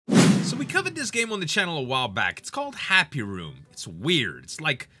So we covered this game on the channel a while back. It's called Happy Room. It's weird. It's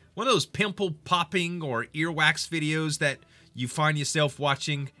like one of those pimple popping or earwax videos that you find yourself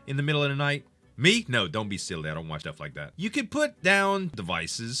watching in the middle of the night. Me? No, don't be silly. I don't watch stuff like that. You can put down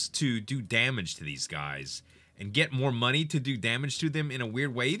devices to do damage to these guys and get more money to do damage to them in a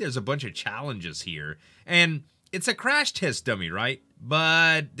weird way. There's a bunch of challenges here. And it's a crash test dummy, right?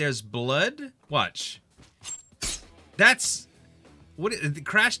 But there's blood? Watch. That's... what? The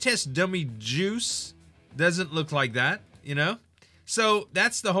crash test dummy juice doesn't look like that, you know? So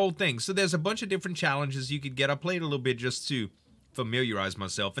that's the whole thing. So there's a bunch of different challenges you could get. I played a little bit just to familiarize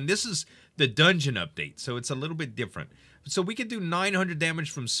myself. And this is the dungeon update, so it's a little bit different. So we could do 900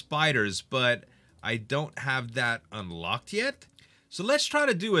 damage from spiders, but I don't have that unlocked yet. So let's try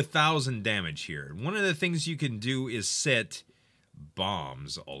to do 1,000 damage here. One of the things you can do is set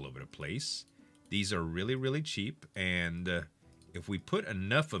bombs all over the place. These are really, really cheap, and if we put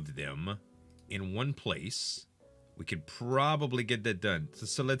enough of them in one place, we could probably get that done.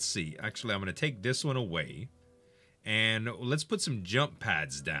 So let's see. Actually, I'm going to take this one away, and let's put some jump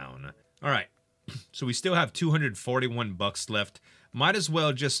pads down. All right, so we still have 241 bucks left. Might as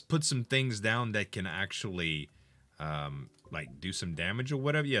well just put some things down that can actually, like, do some damage or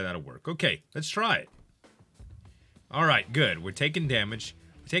whatever. Yeah, that'll work. Okay, let's try it. All right, good. We're taking damage.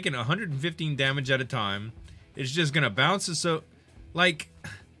 We're taking 115 damage at a time. It's just going to bounce us. So, like,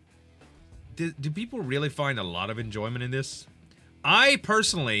 do people really find a lot of enjoyment in this? I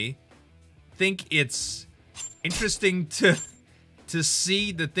personally think it's interesting to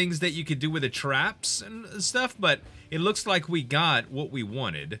see the things that you could do with the traps and stuff, but it looks like we got what we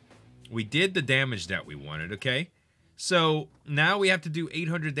wanted. We did the damage that we wanted, okay? So now we have to do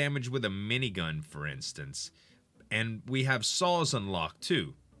 800 damage with a minigun, for instance. And we have saws unlocked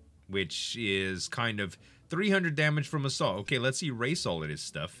too, which is kind of 300 damage from a saw. Okay, let's erase all of this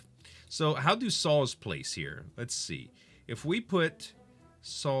stuff. So how do saws place here? Let's see. If we put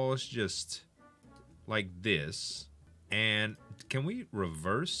saws just like this, and can we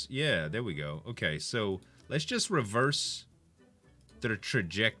reverse? Yeah, there we go. Okay, so let's just reverse the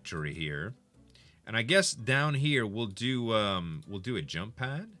trajectory here. And I guess down here we'll do a jump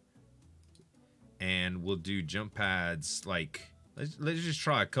pad. And we'll do jump pads like, let's just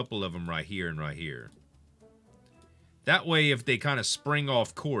try a couple of them right here and right here. That way if they kind of spring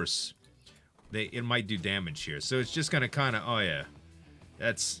off course, it might do damage here. So it's just gonna kind of, oh yeah.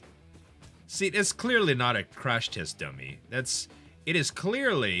 See, it's clearly not a crash test dummy. It is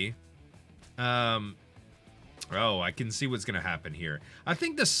clearly, oh, I can see what's gonna happen here. I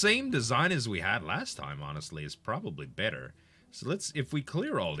think the same design as we had last time, honestly, is probably better. So if we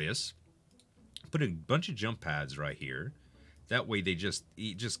clear all this, put a bunch of jump pads right here. That way it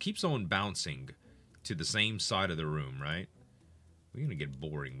just keeps on bouncing to the same side of the room, right? We're gonna get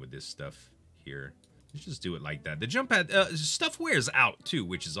boring with this stuff here. Let's just do it like that. The jump pad, stuff wears out too,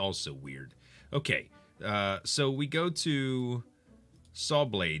 which is also weird. Okay, so we go to saw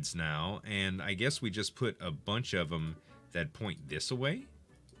blades now, and I guess we just put a bunch of them that point this way.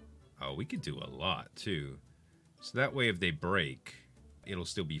 Oh, we could do a lot too. So that way if they break, it'll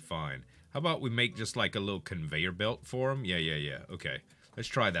still be fine. How about we make just like a little conveyor belt for them? Yeah. Okay, let's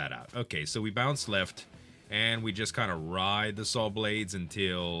try that out. Okay, so we bounce left, and we just kind of ride the saw blades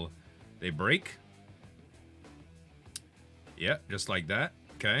until they break. Yeah, just like that.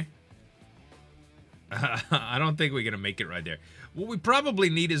 Okay. I don't think we're going to make it right there. What we probably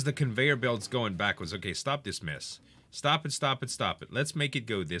need is the conveyor belts going backwards. Okay, stop this mess. Stop it, stop it, stop it. Let's make it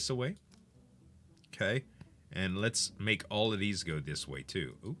go this way. Okay. And let's make all of these go this way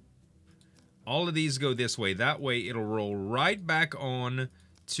too. Ooh. All of these go this way. That way it'll roll right back on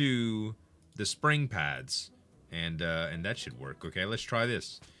to the spring pads. And that should work. Okay, let's try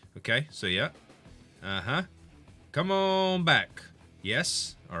this. Okay, so yeah. Uh-huh. Come on back.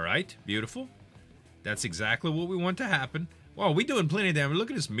 Yes. All right. Beautiful. That's exactly what we want to happen. Wow, we doing plenty of damage.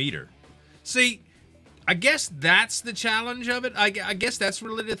 Look at this meter. See, I guess that's the challenge of it. I guess that's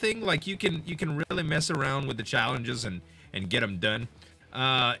really the thing. Like, you can really mess around with the challenges and get them done.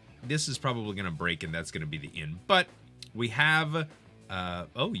 This is probably going to break, and that's going to be the end. But we have,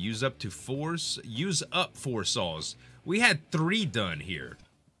 use up 4 saws. We had 3 done here.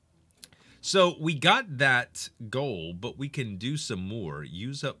 So we got that goal, but we can do some more.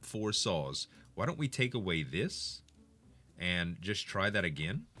 Use up 4 saws. Why don't we take away this and just try that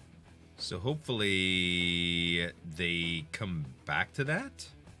again? So hopefully they come back to that.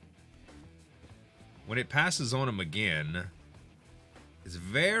 When it passes on them again, it's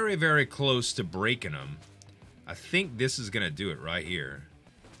very, very close to breaking them. I think this is going to do it right here.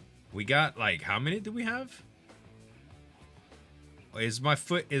 We got, like, how many do we have? Is my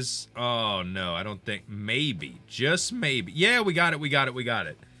foot is... Oh, no, I don't think... Maybe. Just maybe. Yeah, we got it, we got it, we got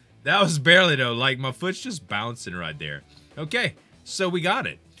it. That was barely, though. Like, my foot's just bouncing right there. Okay, so we got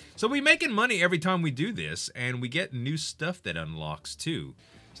it. So we're making money every time we do this, and we get new stuff that unlocks, too.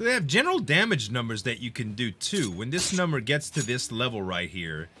 So they have general damage numbers that you can do, too. When this number gets to this level right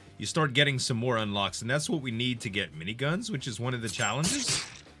here, you start getting some more unlocks, and that's what we need to get miniguns, which is one of the challenges.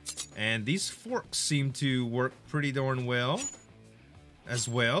 And these forks seem to work pretty darn well. As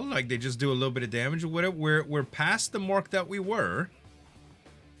well, like they just do a little bit of damage or whatever. We're past the mark that we were,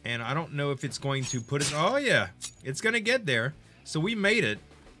 and I don't know if it's going to put us. Oh yeah, it's gonna get there. So we made it.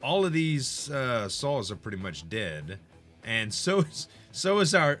 All of these saws are pretty much dead, and so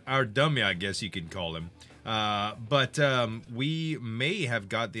is our dummy, I guess you could call him. But we may have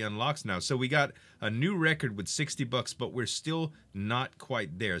got the unlocks now. So we got a new record with 60 bucks, but we're still not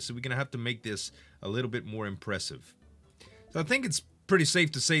quite there. So we're gonna have to make this a little bit more impressive. So I think it's pretty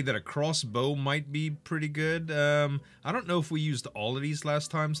safe to say that a crossbow might be pretty good. I don't know if we used all of these last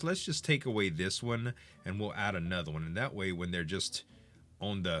time, so let's just take away this one and we'll add another one. And that way, when they're just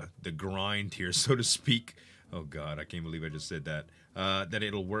on the grind here, so to speak, oh god, I can't believe I just said that, that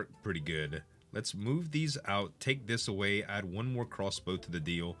it'll work pretty good. Let's move these out, take this away, add one more crossbow to the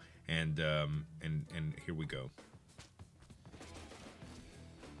deal, and here we go.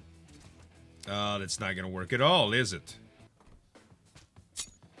 That's not gonna work at all, is it?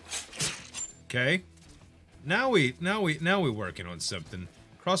 Okay, now we're working on something.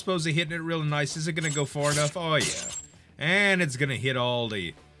 Crossbows are hitting it real nice. Is it gonna go far enough? Oh yeah, and it's gonna hit all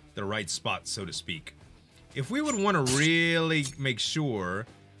the right spots, so to speak. If we would want to really make sure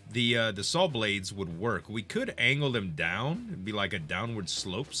the saw blades would work, we could angle them down. It'd be like a downward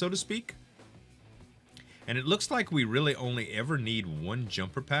slope, so to speak. And it looks like we really only ever need one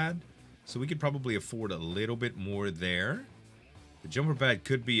jumper pad, so we could probably afford a little bit more there. The jumper pad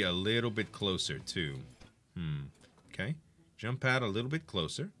could be a little bit closer, too. Okay. Jump pad a little bit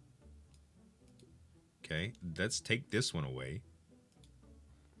closer. Okay. Let's take this one away.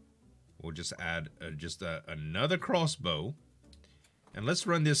 We'll just add another crossbow. And let's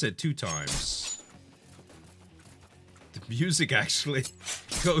run this at 2 times. The music actually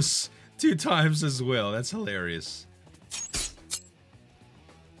goes 2 times as well. That's hilarious.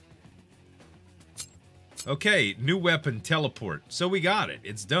 Okay, new weapon, teleport. So we got it.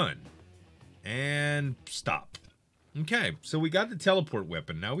 It's done. And stop. Okay, so we got the teleport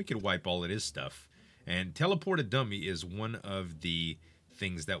weapon. Now we can wipe all of this stuff. And teleport a dummy is one of the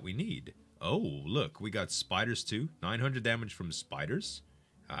things that we need. Oh, look, we got spiders too. 900 damage from spiders.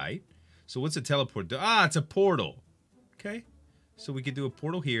 Alright. So what's a teleport do? Ah, it's a portal. Okay. So we could do a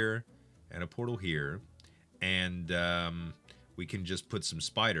portal here and a portal here. And we can just put some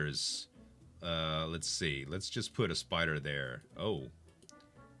spiders. Let's see. Let's just put a spider there. Oh.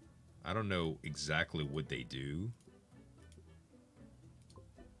 I don't know exactly what they do.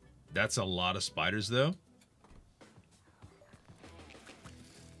 That's a lot of spiders, though.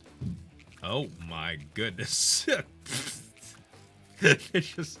 Oh my goodness.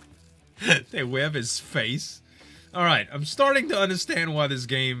 They web his face. Alright, I'm starting to understand why this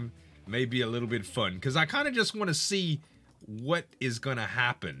game may be a little bit fun. Because I kind of just want to see what is going to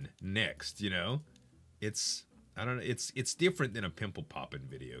happen next, you know? I don't know, it's different than a pimple popping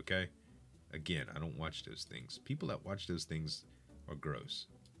video, okay? Again, I don't watch those things. People that watch those things are gross.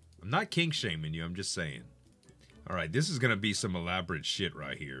 I'm not kink shaming you, I'm just saying. Alright, this is going to be some elaborate shit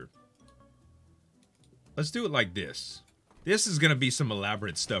right here. Let's do it like this. This is going to be some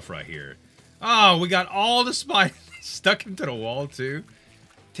elaborate stuff right here. Oh, we got all the spiders stuck into the wall, too.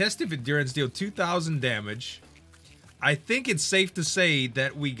 Test if endurance deal 2,000 damage. I think it's safe to say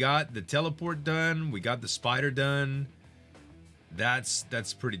that we got the teleport done. We got the spider done. That's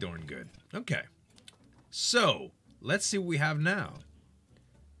pretty darn good. Okay. So, let's see what we have now.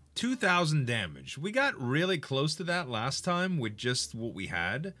 2,000 damage. We got really close to that last time with just what we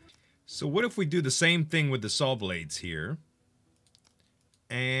had. So what if we do the same thing with the saw blades here?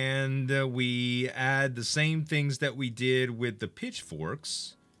 And we add the same things that we did with the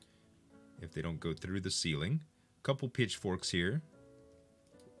pitchforks. If they don't go through the ceiling. Couple pitchforks here.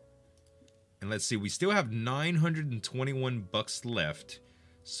 And let's see, we still have 921 bucks left.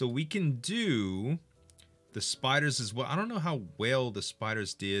 So we can do the spiders as well. I don't know how well the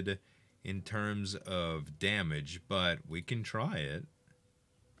spiders did in terms of damage, but we can try it.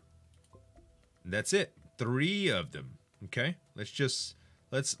 That's it. 3 of them. Okay, let's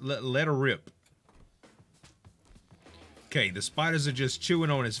let her rip. Okay, the spiders are just chewing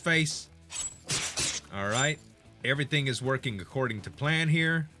on his face. All right. Everything is working according to plan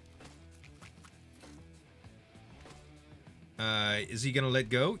here. Is he gonna let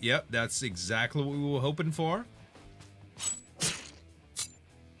go? Yep, that's exactly what we were hoping for.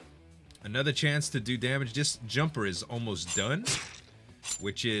 Another chance to do damage. This jumper is almost done,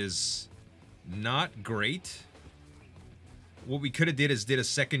 which is not great. What we could have did is did a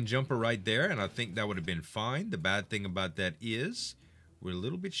second jumper right there, and I think that would have been fine. The bad thing about that is we're a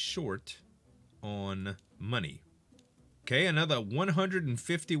little bit short on money. Okay, another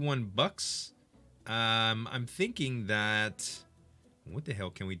 151 bucks. I'm thinking that... What the hell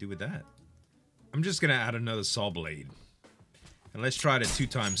can we do with that? I'm just gonna add another saw blade. And let's try it at 2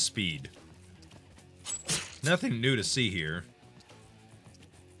 times speed. Nothing new to see here.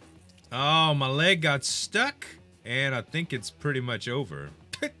 Oh, my leg got stuck. And I think it's pretty much over.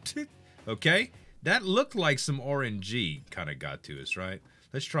 Okay, that looked like some RNG kind of got to us, right?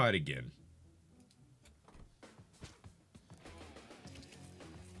 Let's try it again.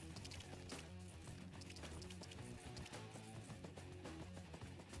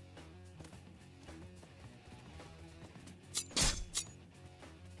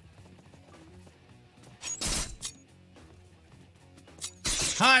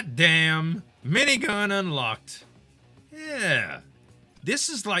 Hot damn! Minigun unlocked. Yeah. This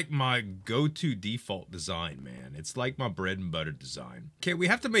is like my go-to default design, man. It's like my bread and butter design. Okay, we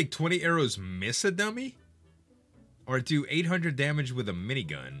have to make 20 arrows miss a dummy? Or do 800 damage with a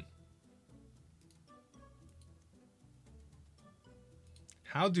minigun?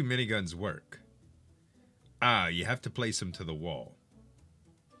 How do miniguns work? Ah, you have to place them to the wall.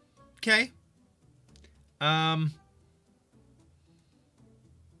 Okay. That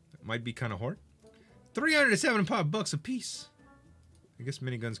might be kind of hard. 375 bucks a piece. I guess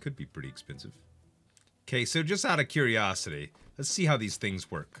miniguns could be pretty expensive. Okay, so just out of curiosity, let's see how these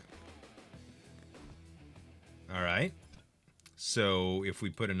things work. All right. So if we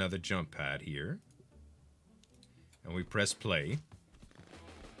put another jump pad here and we press play,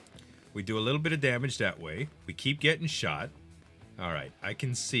 we do a little bit of damage that way. We keep getting shot. All right, I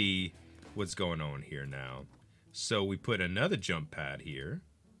can see what's going on here now. So we put another jump pad here.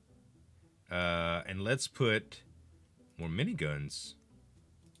 And let's put more miniguns.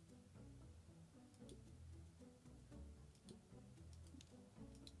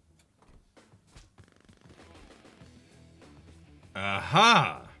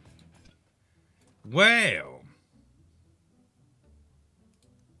 Aha! Well.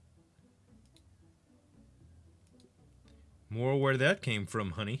 More where that came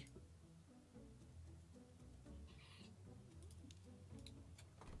from, honey.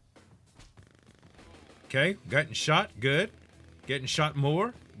 Okay, getting shot, good. Getting shot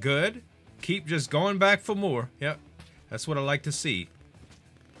more, good. Keep just going back for more. Yep, that's what I like to see.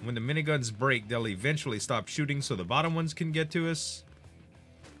 When the miniguns break, they'll eventually stop shooting so the bottom ones can get to us.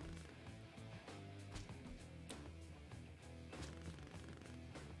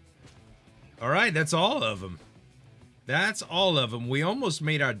 All right, that's all of them. That's all of them. We almost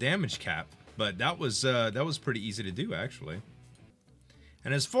made our damage cap, but that was pretty easy to do, actually.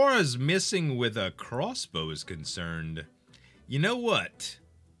 And as far as missing with a crossbow is concerned, you know what?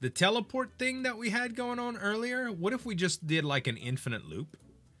 The teleport thing that we had going on earlier, what if we just did like an infinite loop?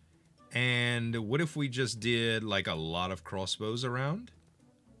 And what if we just did like a lot of crossbows around?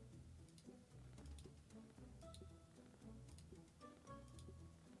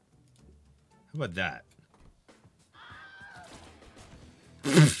 How about that?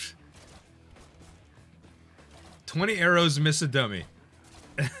 20 arrows miss a dummy.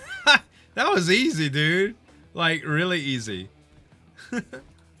 That was easy, dude. Like, really easy.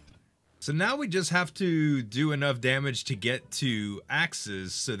 So now we just have to do enough damage to get to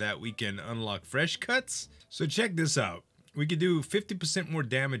axes so that we can unlock fresh cuts. So check this out. We could do 50% more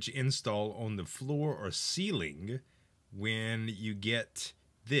damage install on the floor or ceiling when you get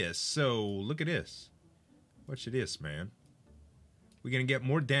this. So look at this. Watch this, man. We're going to get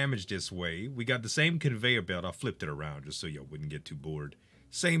more damage this way. We got the same conveyor belt. I flipped it around just so y'all wouldn't get too bored.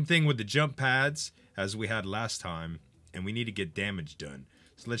 Same thing with the jump pads as we had last time. And we need to get damage done.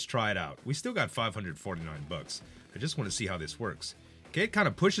 So let's try it out. We still got 549 bucks. I just want to see how this works. Okay, it kind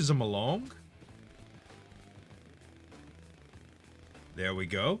of pushes them along. There we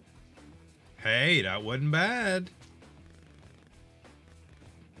go. Hey, that wasn't bad.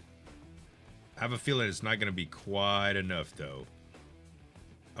 I have a feeling it's not going to be quite enough, though.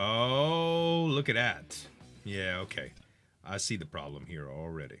 Oh, look at that. Yeah, okay. I see the problem here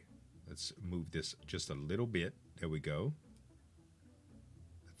already. Let's move this just a little bit. There we go.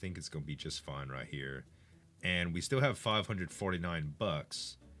 I think it's going to be just fine right here. And we still have 549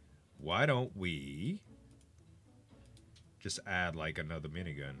 bucks. Why don't we just add like another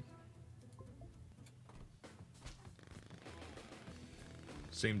minigun?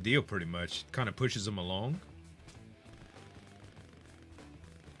 Same deal, pretty much. Kind of pushes them along.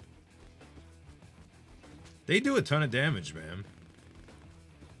 They do a ton of damage, man.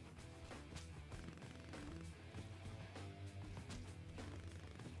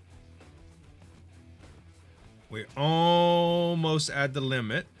 We're almost at the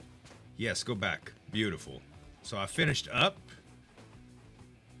limit. Yes, go back. Beautiful. So I finished up.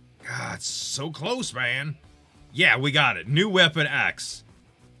 God, it's so close, man. Yeah, we got it. New weapon, axe.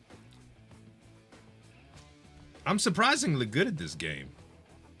 I'm surprisingly good at this game.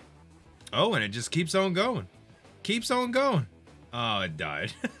 Oh, and it just keeps on going. Keeps on going. Oh, it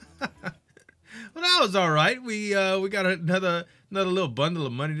died. Well, that was all right. We got another little bundle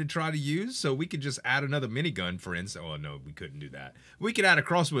of money to try to use, so we could just add another minigun, for instance. Oh, no, we couldn't do that. We could add a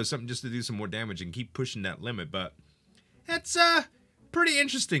crossbow or something just to do some more damage and keep pushing that limit, but it's pretty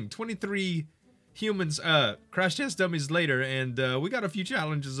interesting. 23 humans, crash test dummies later, and we got a few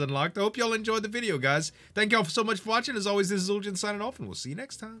challenges unlocked. I hope y'all enjoyed the video, guys. Thank y'all so much for watching. As always, this is Uljan signing off, and we'll see you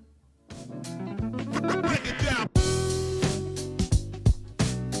next time.